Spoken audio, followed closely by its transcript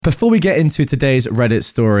Before we get into today's Reddit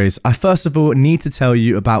stories, I first of all need to tell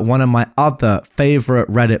you about one of my other favorite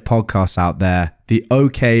Reddit podcasts out there, the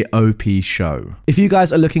OKOP Show. If you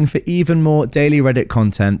guys are looking for even more daily Reddit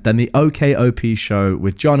content, then the OKOP Show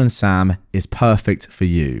with John and Sam is perfect for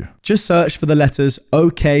you. Just search for the letters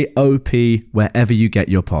OKOP wherever you get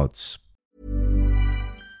your pods.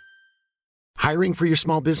 Hiring for your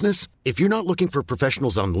small business? If you're not looking for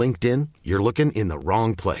professionals on LinkedIn, you're looking in the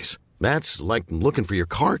wrong place. That's like looking for your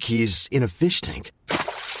car keys in a fish tank.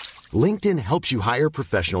 LinkedIn helps you hire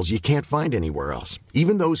professionals you can't find anywhere else,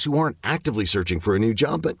 even those who aren't actively searching for a new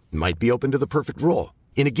job but might be open to the perfect role.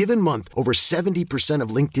 In a given month, over 70% of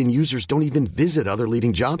LinkedIn users don't even visit other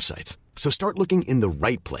leading job sites. So start looking in the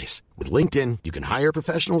right place. With LinkedIn, you can hire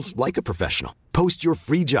professionals like a professional. Post your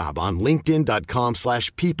free job on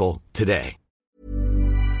linkedin.com/people today.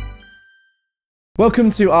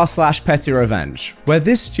 Welcome to r/PettyRevenge, where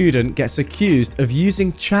this student gets accused of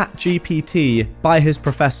using ChatGPT by his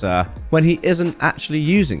professor when he isn't actually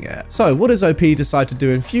using it. So what does OP decide to do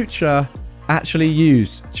in future? Actually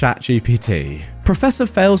use ChatGPT. Professor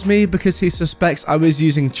fails me because he suspects I was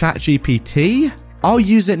using ChatGPT? I'll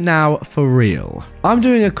use it now for real. I'm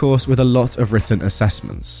doing a course with a lot of written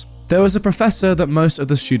assessments. There was a professor that most of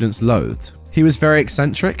the students loathed. He was very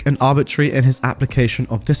eccentric and arbitrary in his application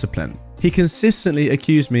of discipline. He consistently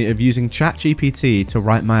accused me of using ChatGPT to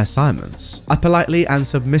write my assignments. I politely and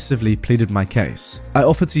submissively pleaded my case. I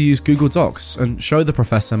offered to use Google Docs and show the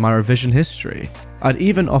professor my revision history. I'd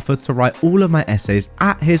even offered to write all of my essays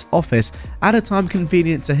at his office at a time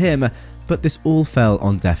convenient to him, but this all fell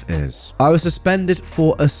on deaf ears. I was suspended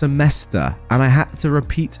for a semester and I had to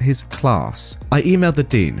repeat his class. I emailed the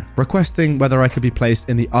dean, requesting whether I could be placed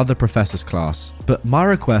in the other professor's class, but my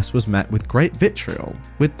request was met with great vitriol,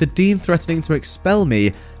 with the dean threatening to expel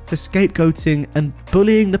me for scapegoating and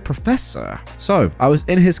bullying the professor. So I was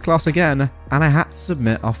in his class again and I had to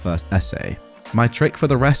submit our first essay. My trick for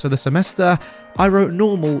the rest of the semester, I wrote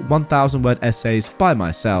normal 1,000-word essays by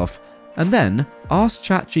myself, and then asked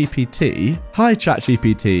ChatGPT, "Hi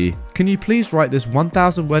ChatGPT, can you please write this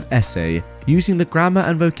 1,000-word essay using the grammar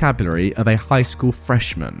and vocabulary of a high school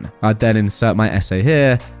freshman?" I'd then insert my essay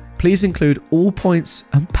here. Please include all points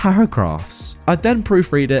and paragraphs. I'd then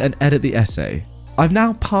proofread it and edit the essay. I've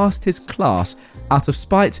now passed his class out of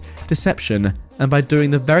spite, deception, and by doing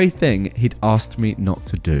the very thing he'd asked me not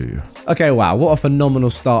to do. Okay, wow, what a phenomenal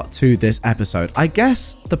start to this episode. I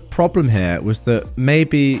guess the problem here was that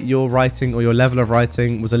maybe your writing or your level of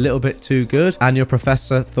writing was a little bit too good and your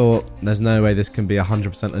professor thought there's no way this can be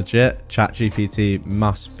 100% legit. ChatGPT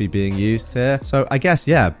must be being used here. So I guess,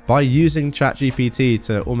 yeah, by using ChatGPT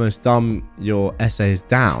to almost dumb your essays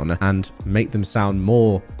down and make them sound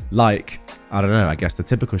more like, I don't know, I guess the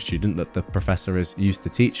typical student that the professor is used to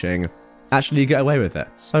teaching, actually you get away with it.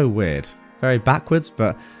 So weird. Very backwards,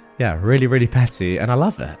 but yeah, really, really petty, and I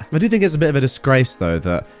love it. I do think it's a bit of a disgrace, though,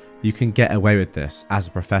 that you can get away with this as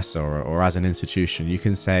a professor or as an institution. You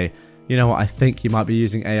can say, you know what, I think you might be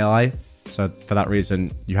using AI, so for that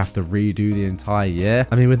reason, you have to redo the entire year.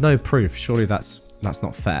 I mean, with no proof, surely that's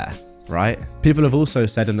not fair, right? People have also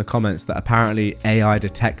said in the comments that apparently AI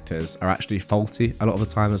detectors are actually faulty a lot of the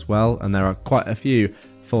time as well, and there are quite a few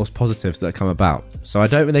false positives that come about. So I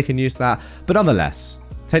don't think they can use that, but nonetheless,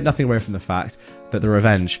 take nothing away from the fact that the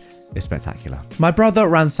revenge is spectacular. My brother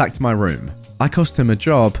ransacked my room. I cost him a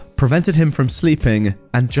job, prevented him from sleeping,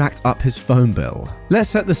 and jacked up his phone bill. Let's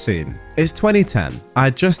set the scene. It's 2010. I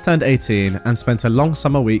had just turned 18 and spent a long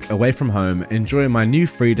summer week away from home, enjoying my new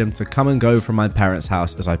freedom to come and go from my parents'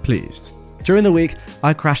 house as I pleased. During the week,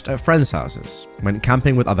 I crashed at friends' houses, went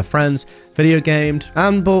camping with other friends, video gamed,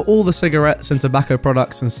 and bought all the cigarettes and tobacco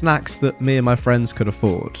products and snacks that me and my friends could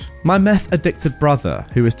afford. My meth-addicted brother,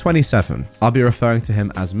 who is 27, I'll be referring to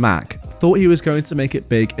him as Mac, thought he was going to make it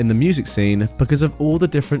big in the music scene because of all the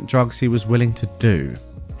different drugs he was willing to do.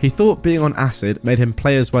 He thought being on acid made him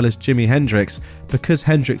play as well as Jimi Hendrix because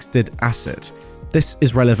Hendrix did acid. This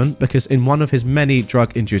is relevant because in one of his many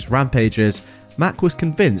drug-induced rampages, Mac was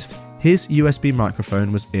convinced his USB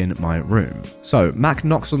microphone was in my room. So Mac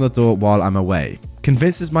knocks on the door while I'm away,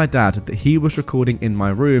 convinces my dad that he was recording in my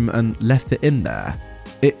room and left it in there.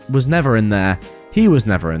 It was never in there. He was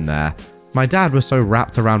never in there. My dad was so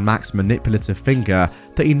wrapped around Mac's manipulative finger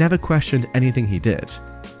that he never questioned anything he did.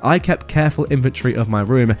 I kept careful inventory of my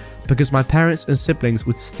room because my parents and siblings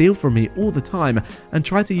would steal from me all the time and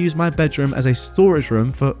try to use my bedroom as a storage room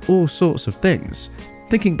for all sorts of things.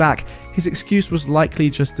 Thinking back, his excuse was likely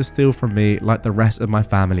just to steal from me like the rest of my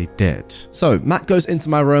family did. So Matt goes into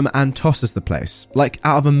my room and tosses the place, like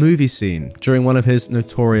out of a movie scene during one of his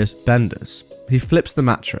notorious benders. He flips the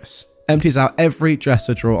mattress, empties out every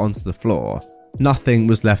dresser drawer onto the floor. Nothing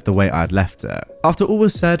was left the way I'd left it. After all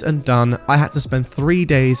was said and done, I had to spend 3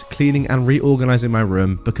 days cleaning and reorganizing my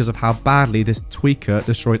room because of how badly this tweaker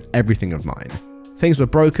destroyed everything of mine. Things were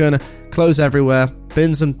broken, clothes everywhere,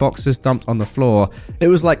 bins and boxes dumped on the floor. It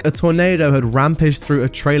was like a tornado had rampaged through a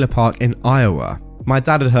trailer park in Iowa. My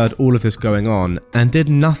dad had heard all of this going on and did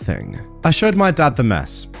nothing. I showed my dad the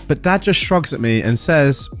mess, but dad just shrugs at me and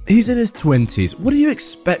says, "He's in his 20s, what do you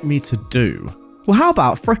expect me to do?" Well, how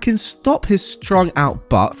about frickin' stop his strung out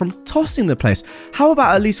butt from tossing the place? How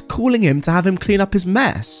about at least calling him to have him clean up his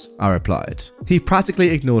mess? I replied. He practically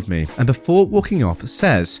ignored me and before walking off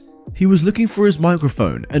says, "He was looking for his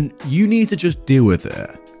microphone and you need to just deal with it."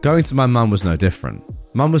 Going to my mum was no different.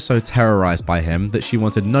 Mum was so terrorized by him that she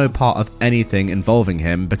wanted no part of anything involving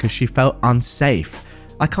him because she felt unsafe.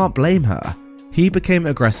 I can't blame her. He became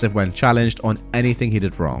aggressive when challenged on anything he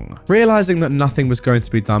did wrong. Realizing that nothing was going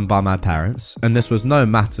to be done by my parents, and this was no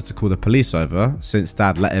matter to call the police over, since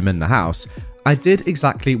dad let him in the house, I did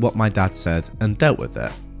exactly what my dad said and dealt with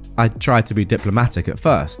it. I tried to be diplomatic at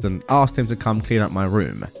first and asked him to come clean up my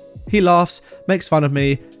room. He laughs, makes fun of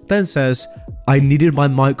me, then says, "I needed my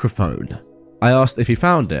microphone." I asked if he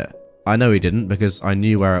found it. I know he didn't because I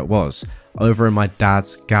knew where it was, over in my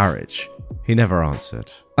dad's garage. He never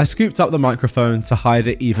answered. I scooped up the microphone to hide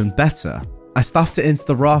it even better. I stuffed it into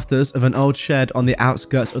the rafters of an old shed on the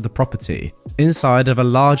outskirts of the property, inside of a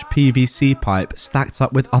large PVC pipe stacked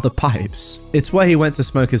up with other pipes. It's where he went to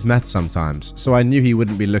smoke his meth sometimes, so I knew he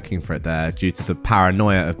wouldn't be looking for it there due to the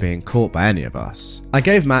paranoia of being caught by any of us. I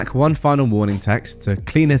gave Mac one final warning text to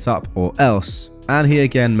clean it up or else, and he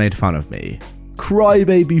again made fun of me.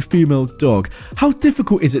 "Crybaby female dog, how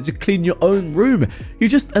difficult is it to clean your own room? You're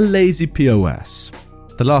just a lazy POS."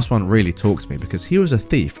 The last one really talked to me because he was a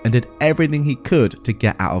thief and did everything he could to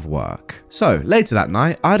get out of work. So later that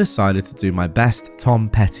night, I decided to do my best Tom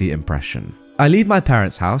Petty impression. I leave my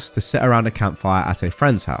parents' house to sit around a campfire at a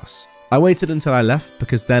friend's house. I waited until I left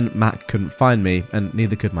because then Mac couldn't find me and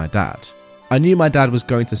neither could my dad. I knew my dad was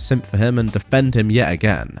going to simp for him and defend him yet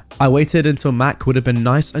again. I waited until Mac would have been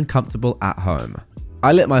nice and comfortable at home.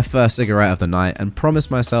 I lit my first cigarette of the night and promised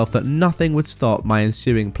myself that nothing would stop my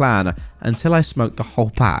ensuing plan until I smoked the whole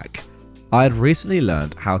pack. I had recently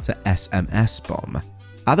learned how to SMS bomb.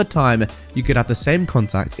 At the time, you could add the same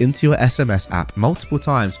contact into your SMS app multiple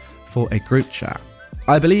times for a group chat.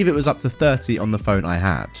 I believe it was up to 30 on the phone I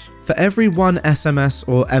had. For every one SMS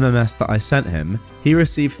or MMS that I sent him, he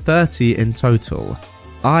received 30 in total.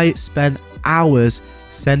 I spent hours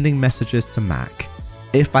sending messages to Mac.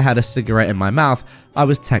 If I had a cigarette in my mouth, I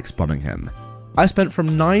was text bombing him. I spent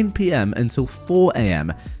from 9 PM until 4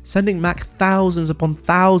 AM sending Mac thousands upon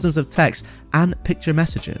thousands of texts and picture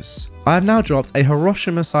messages. I have now dropped a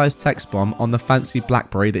Hiroshima-sized text bomb on the fancy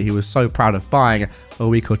BlackBerry that he was so proud of buying a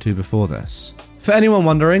week or two before this. For anyone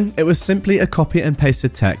wondering, it was simply a copy and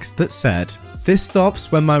pasted text that said, "This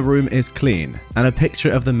stops when my room is clean," and a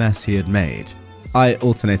picture of the mess he had made. I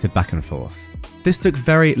alternated back and forth. This took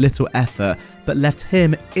very little effort, but left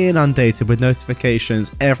him inundated with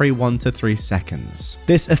notifications every 1 to 3 seconds.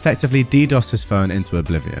 This effectively DDoSed his phone into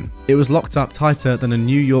oblivion. It was locked up tighter than a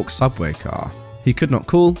New York subway car. He could not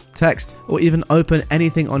call, text, or even open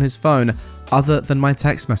anything on his phone other than my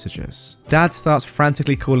text messages. Dad starts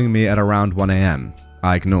frantically calling me at around 1 AM.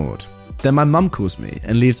 I ignored. Then my mum calls me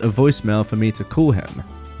and leaves a voicemail for me to call him.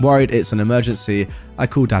 Worried it's an emergency, I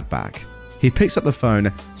call Dad back. He picks up the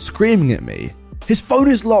phone, screaming at me. "His phone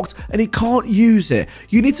is locked and he can't use it.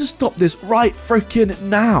 You need to stop this right frickin'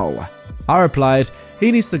 now." I replied,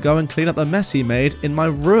 he needs to go and clean up the mess he made in my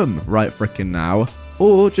room right frickin' now,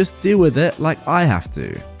 or just deal with it like I have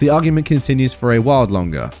to. The argument continues for a while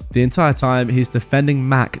longer. The entire time he's defending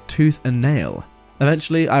Mac tooth and nail.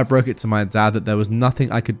 Eventually, I broke it to my dad that there was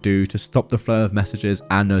nothing I could do to stop the flow of messages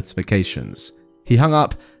and notifications. He hung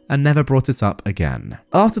up and never brought it up again.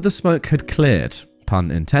 After the smoke had cleared,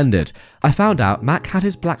 pun intended, I found out Mac had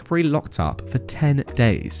his BlackBerry locked up for 10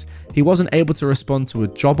 days. He wasn't able to respond to a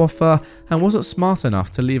job offer and wasn't smart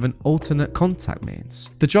enough to leave an alternate contact means.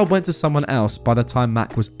 The job went to someone else by the time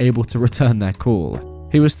Mac was able to return their call.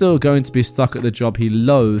 He was still going to be stuck at the job he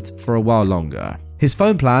loathed for a while longer. His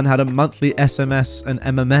phone plan had a monthly SMS and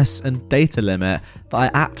MMS and data limit that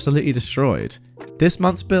I absolutely destroyed. This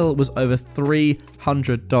month's bill was over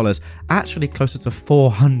 $300, actually closer to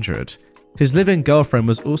 $400. His live-in girlfriend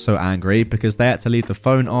was also angry because they had to leave the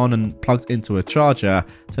phone on and plugged into a charger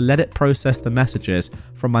to let it process the messages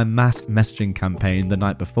from my mass messaging campaign the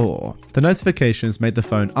night before. The notifications made the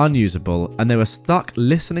phone unusable and they were stuck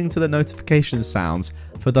listening to the notification sounds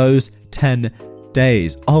for those 10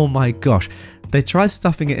 days. Oh my gosh. They tried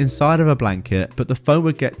stuffing it inside of a blanket, but the phone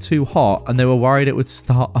would get too hot and they were worried it would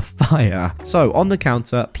start a fire. So on the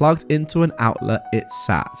counter, plugged into an outlet, it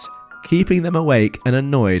sat, keeping them awake and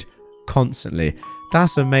annoyed constantly.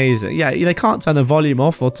 That's amazing. Yeah, they can't turn the volume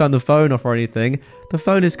off or turn the phone off or anything. The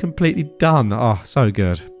phone is completely done. Oh, so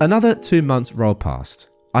good. Another 2 months rolled past.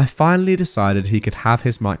 I finally decided he could have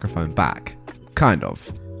his microphone back. Kind of.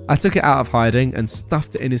 I took it out of hiding and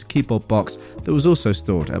stuffed it in his keyboard box that was also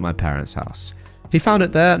stored at my parents' house. He found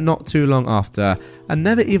it there not too long after and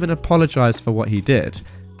never even apologized for what he did.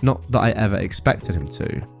 Not that I ever expected him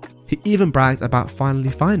to. He even bragged about finally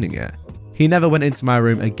finding it. He never went into my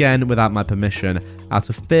room again without my permission, out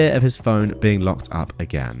of fear of his phone being locked up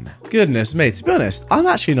again. Goodness me, to be honest, I'm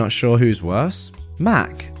actually not sure who's worse,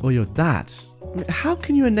 Mac or your dad. I mean, how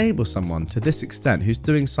can you enable someone to this extent who's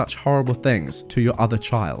doing such horrible things to your other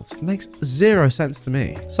child? It makes zero sense to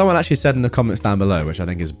me. Someone actually said in the comments down below, which I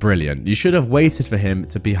think is brilliant, you should have waited for him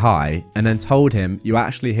to be high and then told him you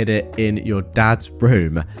actually hid it in your dad's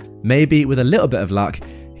room. Maybe with a little bit of luck,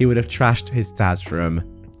 he would have trashed his dad's room.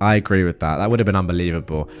 I agree with that. That would have been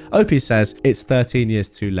unbelievable. OP says it's 13 years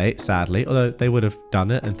too late, sadly, although they would have done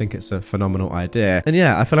it and think it's a phenomenal idea. And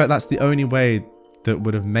yeah, I feel like that's the only way that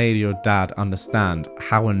would have made your dad understand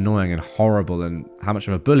how annoying and horrible and how much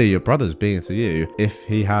of a bully your brother's being to you if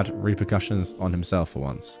he had repercussions on himself for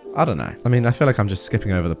once. I don't know. I mean, I feel like I'm just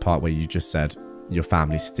skipping over the part where you just said your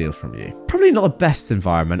family steal from you. Probably not the best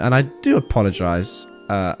environment, and I do apologize,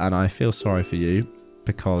 and I feel sorry for you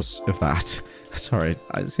because of that. Sorry,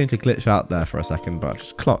 I seem to glitch out there for a second, but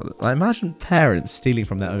just I imagine parents stealing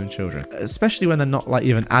from their own children, especially when they're not like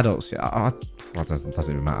even adults yet. Well, doesn't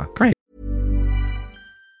even matter. Great.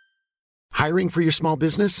 Hiring for your small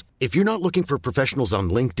business? If you're not looking for professionals on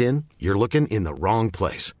LinkedIn, you're looking in the wrong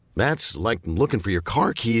place. That's like looking for your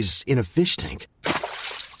car keys in a fish tank.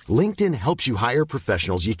 LinkedIn helps you hire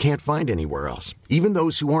professionals you can't find anywhere else, even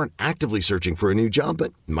those who aren't actively searching for a new job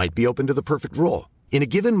but might be open to the perfect role. In a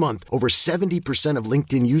given month, over 70% of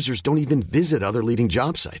LinkedIn users don't even visit other leading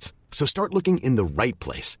job sites. So start looking in the right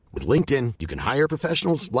place. With LinkedIn, you can hire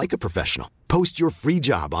professionals like a professional. Post your free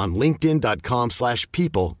job on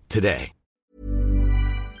linkedin.com/people today.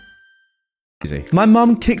 My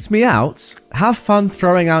mum kicked me out. Have fun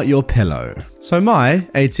throwing out your pillow. So my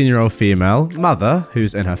 18-year-old female mother,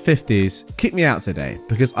 who's in her 50s, kicked me out today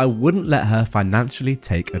because I wouldn't let her financially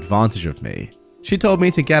take advantage of me. She told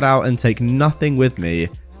me to get out and take nothing with me,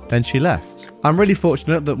 then she left. I'm really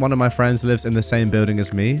fortunate that one of my friends lives in the same building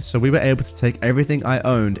as me, so we were able to take everything I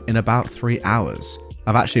owned in about 3 hours.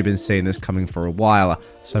 I've actually been seeing this coming for a while,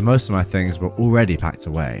 so most of my things were already packed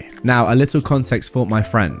away. Now, a little context for my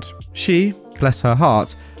friend. She, bless her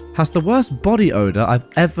heart, has the worst body odor I've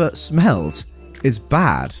ever smelled. It's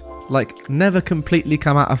bad. Like, never completely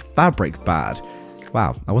come out of fabric bad.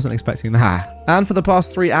 Wow, I wasn't expecting that. And for the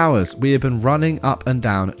past 3 hours, we have been running up and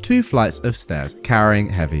down 2 flights of stairs, carrying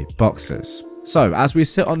heavy boxes. So, as we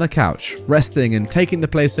sit on the couch, resting and taking the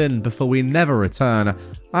place in before we never return,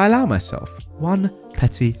 I allow myself one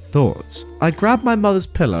petty thought. I grab my mother's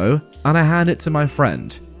pillow and I hand it to my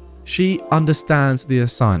friend. She understands the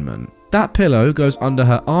assignment. That pillow goes under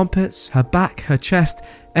her armpits, her back, her chest,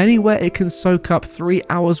 anywhere it can soak up 3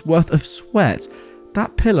 hours worth of sweat.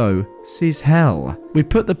 That pillow sees hell. We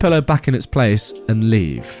put the pillow back in its place and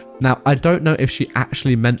leave. Now, I don't know if she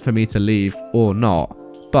actually meant for me to leave or not,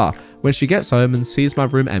 but when she gets home and sees my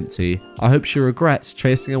room empty, I hope she regrets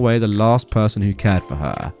chasing away the last person who cared for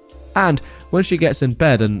her. And when she gets in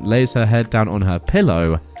bed and lays her head down on her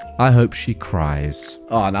pillow, I hope she cries.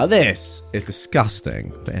 Oh, now this is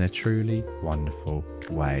disgusting, but in a truly wonderful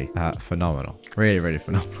way. Phenomenal. Really, really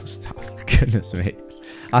phenomenal stuff. Goodness me.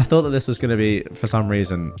 I thought that this was going to be, for some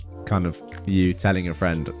reason, kind of you telling your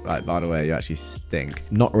friend, like, by the way, you actually stink.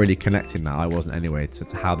 Not really connecting that, I wasn't anyway,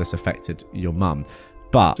 to how this affected your mum.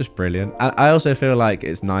 But just brilliant. I also feel like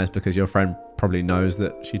it's nice because your friend probably knows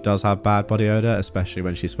that she does have bad body odor, especially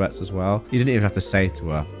when she sweats as well. You didn't even have to say to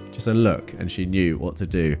her, just a look, and she knew what to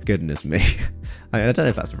do. Goodness me. I don't know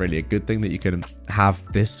if that's really a good thing that you can have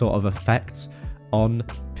this sort of effect on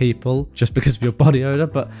people just because of your body odor,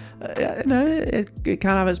 but you know, it can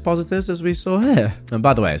have its positives, as we saw here. And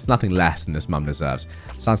by the way, it's nothing less than this mum deserves.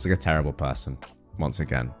 Sounds like a terrible person once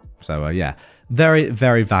again. So yeah, very,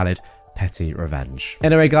 very valid petty revenge.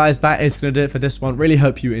 Anyway, guys, that is going to do it for this one. Really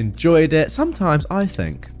hope you enjoyed it. Sometimes I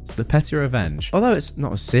think the petty revenge, although it's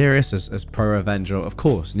not as serious as pro revenge or, of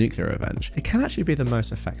course, nuclear revenge, it can actually be the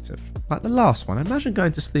most effective. Like the last one, imagine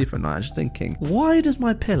going to sleep at night and just thinking, why does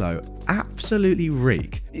my pillow absolutely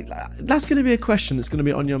reek? That's going to be a question that's going to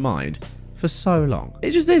be on your mind for so long.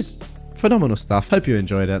 It just is. phenomenal stuff. Hope you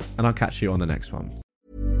enjoyed it, and I'll catch you on the next one.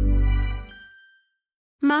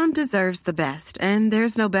 Mom deserves the best, and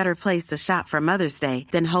there's no better place to shop for Mother's Day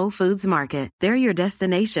than Whole Foods Market. They're your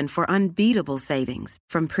destination for unbeatable savings,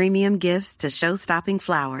 from premium gifts to show-stopping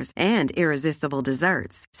flowers and irresistible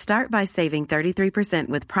desserts. Start by saving 33%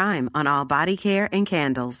 with Prime on all body care and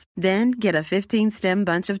candles. Then get a 15-stem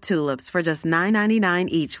bunch of tulips for just $9.99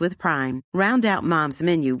 each with Prime. Round out Mom's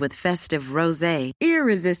menu with festive rosé,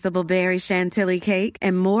 irresistible berry chantilly cake,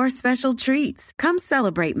 and more special treats. Come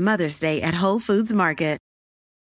celebrate Mother's Day at Whole Foods Market.